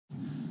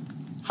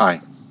Hi,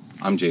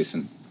 I'm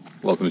Jason.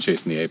 Welcome to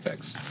Chasing the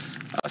Apex.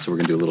 So we're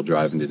going to do a little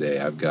driving today.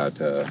 I've got,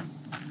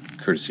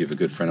 courtesy of a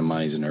good friend of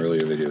mine, he's in an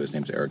earlier video, his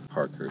name's Eric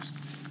Parkhurst.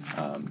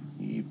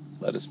 He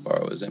let us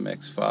borrow his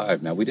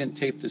MX5. Now, we didn't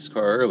tape this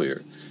car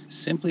earlier,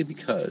 simply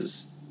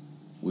because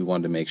we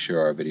wanted to make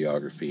sure our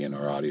videography and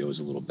our audio is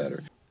a little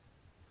better.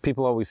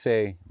 People always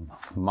say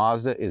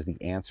Mazda is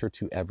the answer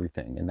to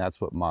everything, and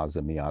that's what Mazda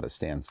Miata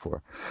stands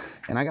for.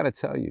 And I got to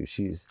tell you,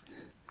 she's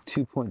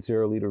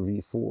 2.0 liter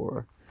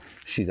V4.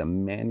 She's a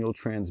manual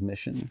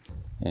transmission,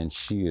 and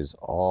she is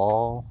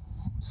all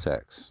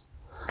sex.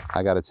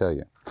 I got to tell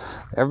you,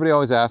 everybody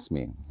always asks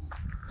me,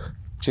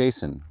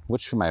 Jason,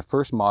 what should my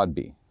first mod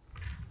be?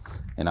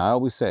 And I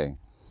always say,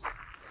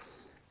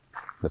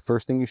 the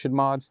first thing you should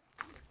mod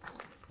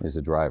is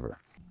the driver.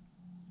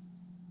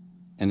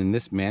 And in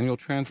this manual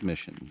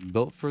transmission,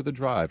 built for the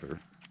driver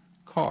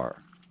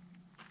car,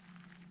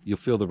 you'll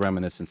feel the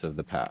reminiscence of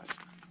the past,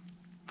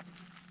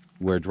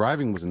 where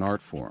driving was an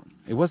art form.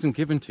 It wasn't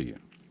given to you.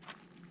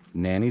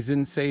 Nannies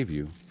didn't save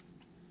you,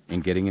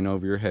 and getting in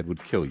over your head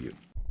would kill you.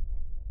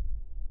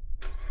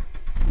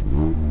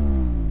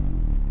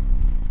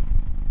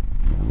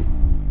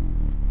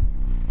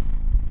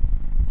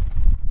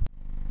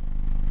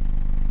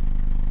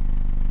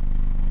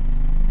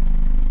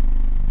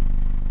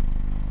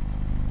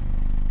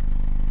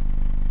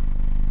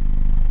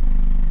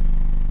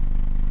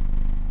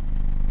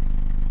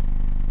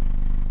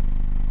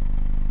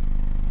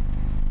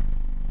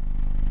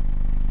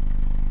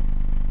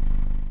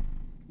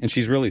 And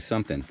she's really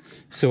something.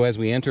 So as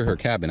we enter her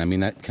cabin, I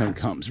mean, that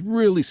comes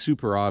really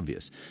super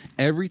obvious.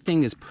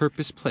 Everything is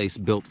purpose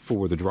placed, built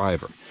for the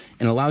driver,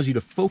 and allows you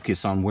to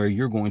focus on where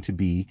you're going to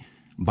be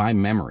by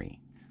memory.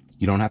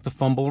 You don't have to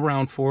fumble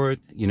around for it,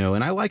 you know,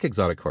 and I like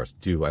exotic cars,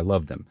 I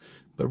love them.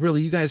 But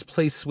really, you guys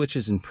place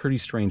switches in pretty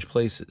strange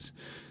places.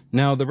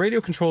 Now, the radio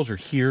controls are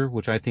here,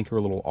 which I think are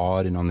a little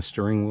odd, and on the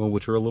steering wheel,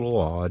 which are a little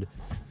odd.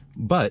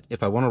 But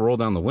if I want to roll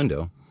down the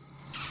window,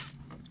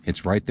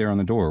 it's right there on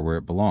the door where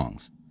it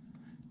belongs.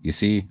 You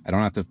see, I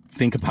don't have to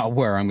think about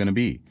where I'm going to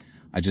be.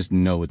 I just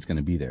know it's going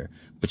to be there.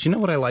 But you know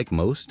what I like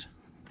most?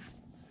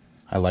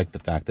 I like the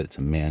fact that it's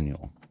a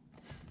manual.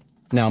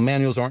 Now,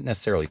 manuals aren't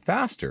necessarily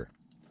faster,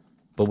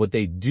 but what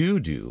they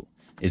do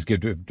is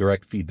give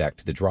direct feedback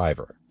to the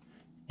driver.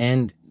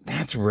 And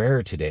that's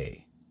rare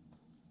today.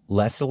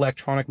 Less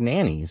electronic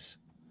nannies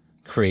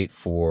create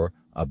for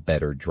a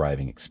better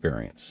driving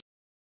experience.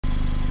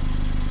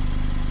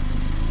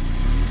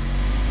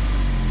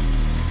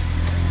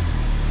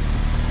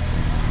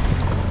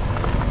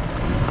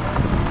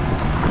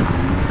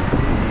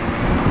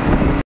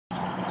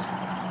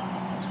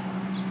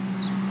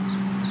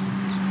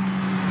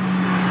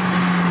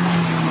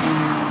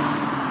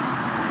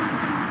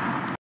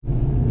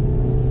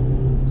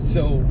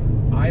 So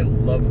I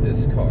love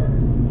this car,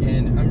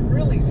 and I'm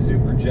really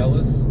super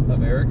jealous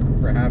of Eric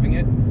for having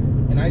it.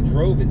 And I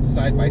drove it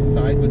side by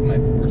side with my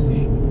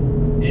 4C,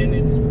 and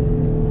it's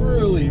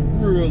really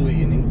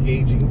an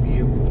engaging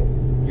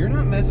vehicle. You're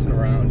not messing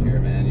around here,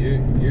 man.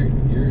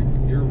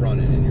 You're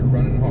running, and you're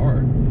running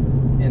hard,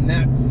 and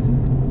that's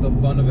the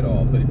fun of it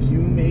all. But if you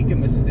make a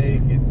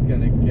mistake, it's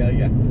gonna kill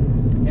you.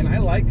 And I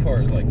like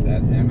cars like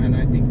that, and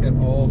I think that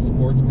all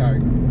sports car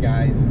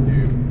guys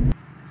do.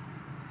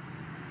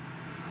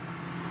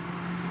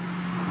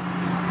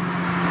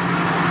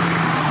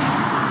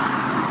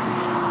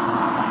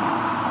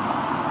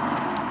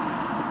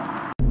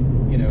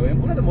 And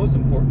one of the most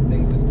important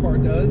things this car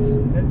does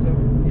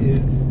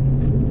is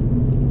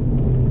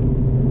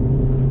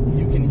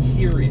you can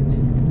hear it,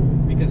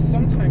 because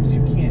sometimes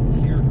you can't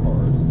hear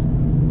cars,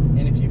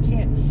 and if you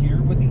can't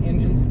hear what the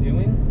engine's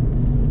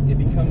doing, it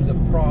becomes a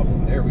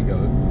problem. There we go.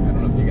 I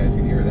don't know if you guys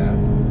can hear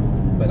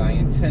that, but I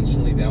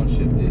intentionally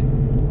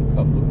downshifted a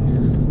couple of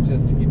gears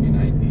just to give you an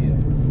idea.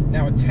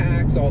 Now it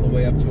tacks all the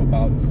way up to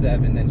about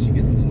 7, then she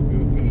gets a little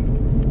goofy.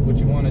 What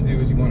you want to do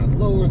is you want to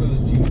lower those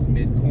G's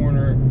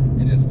mid-corner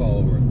and just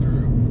follow her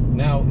through.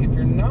 Now, if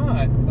you're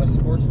not a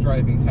sports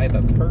driving type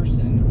of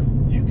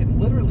person, you could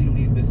literally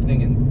leave this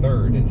thing in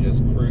third and just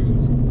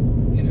cruise.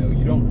 You know,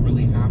 you don't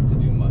really have to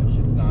do much.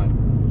 It's not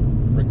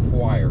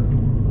required,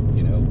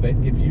 you know. But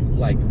if you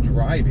like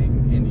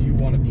driving and you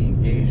want to be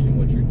engaged in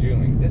what you're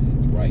doing, this is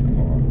the right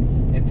car.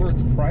 And for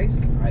its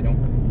price, I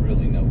don't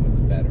really know what's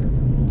better.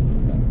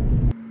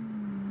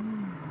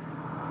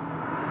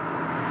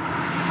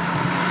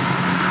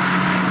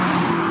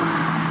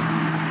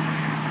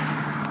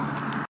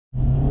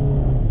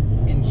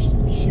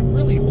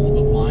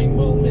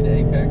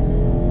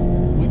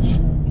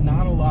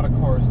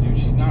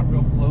 She's not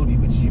real floaty,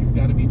 but you've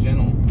got to be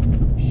gentle.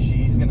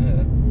 She's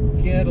gonna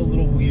get a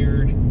little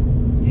weird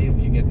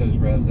if you get those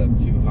revs up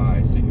too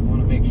high, so you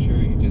want to make sure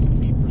you just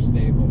keep her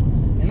stable.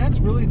 And that's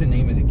really the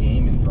name of the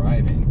game in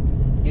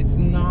driving. It's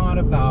not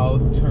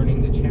about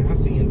turning the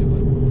chassis into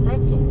a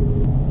pretzel.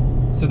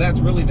 So that's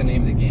really the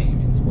name of the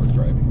game in sports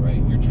driving,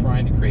 right? You're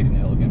trying to create an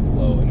elegant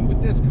flow, and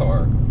with this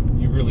car,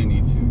 you really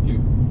need to.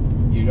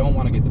 You don't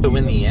want to get the. So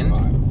in the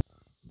end,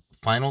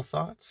 final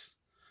thoughts?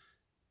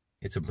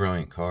 It's a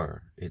brilliant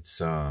car.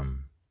 It's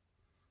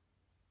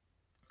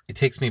it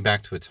takes me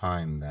back to a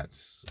time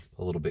that's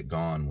a little bit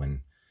gone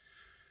when,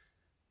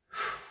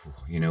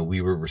 you know,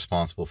 we were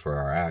responsible for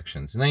our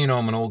actions. And then, you know,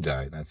 I'm an old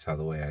guy. That's how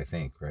the way I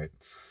think, right?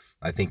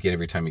 I think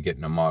every time you get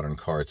in a modern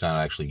car, it's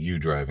not actually you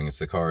driving, it's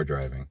the car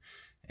driving.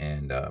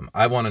 And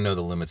I want to know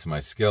the limits of my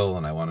skill,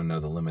 and I want to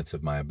know the limits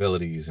of my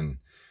abilities. And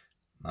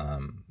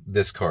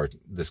this car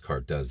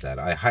does that.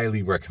 I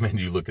highly recommend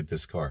you look at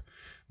this car.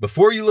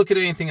 Before you look at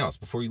anything else,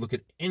 before you look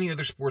at any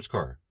other sports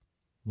car,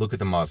 look at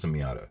the Mazda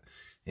Miata.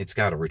 It's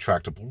got a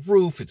retractable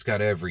roof. It's got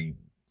every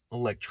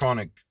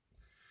electronic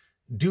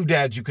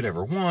doodad you could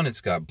ever want. It's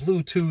got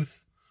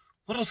Bluetooth.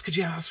 What else could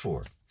you ask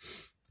for?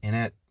 And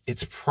at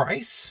its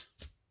price,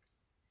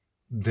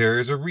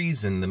 there's a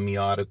reason the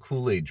Miata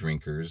Kool-Aid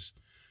drinkers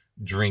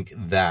drink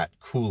that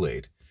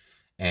Kool-Aid.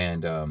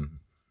 And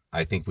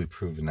I think we've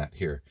proven that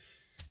here.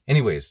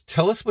 Anyways,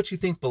 tell us what you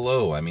think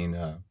below. I mean,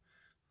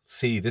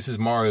 see, this is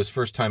Mario's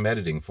first time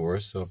editing for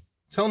us, so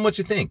tell him what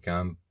you think.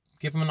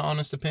 Give him an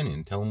honest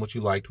opinion. Tell him what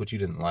you liked, what you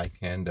didn't like.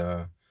 And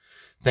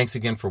thanks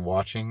again for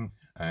watching.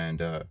 And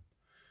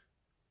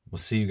we'll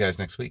see you guys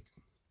next week.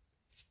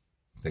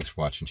 Thanks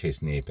for watching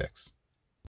Chasing the Apex.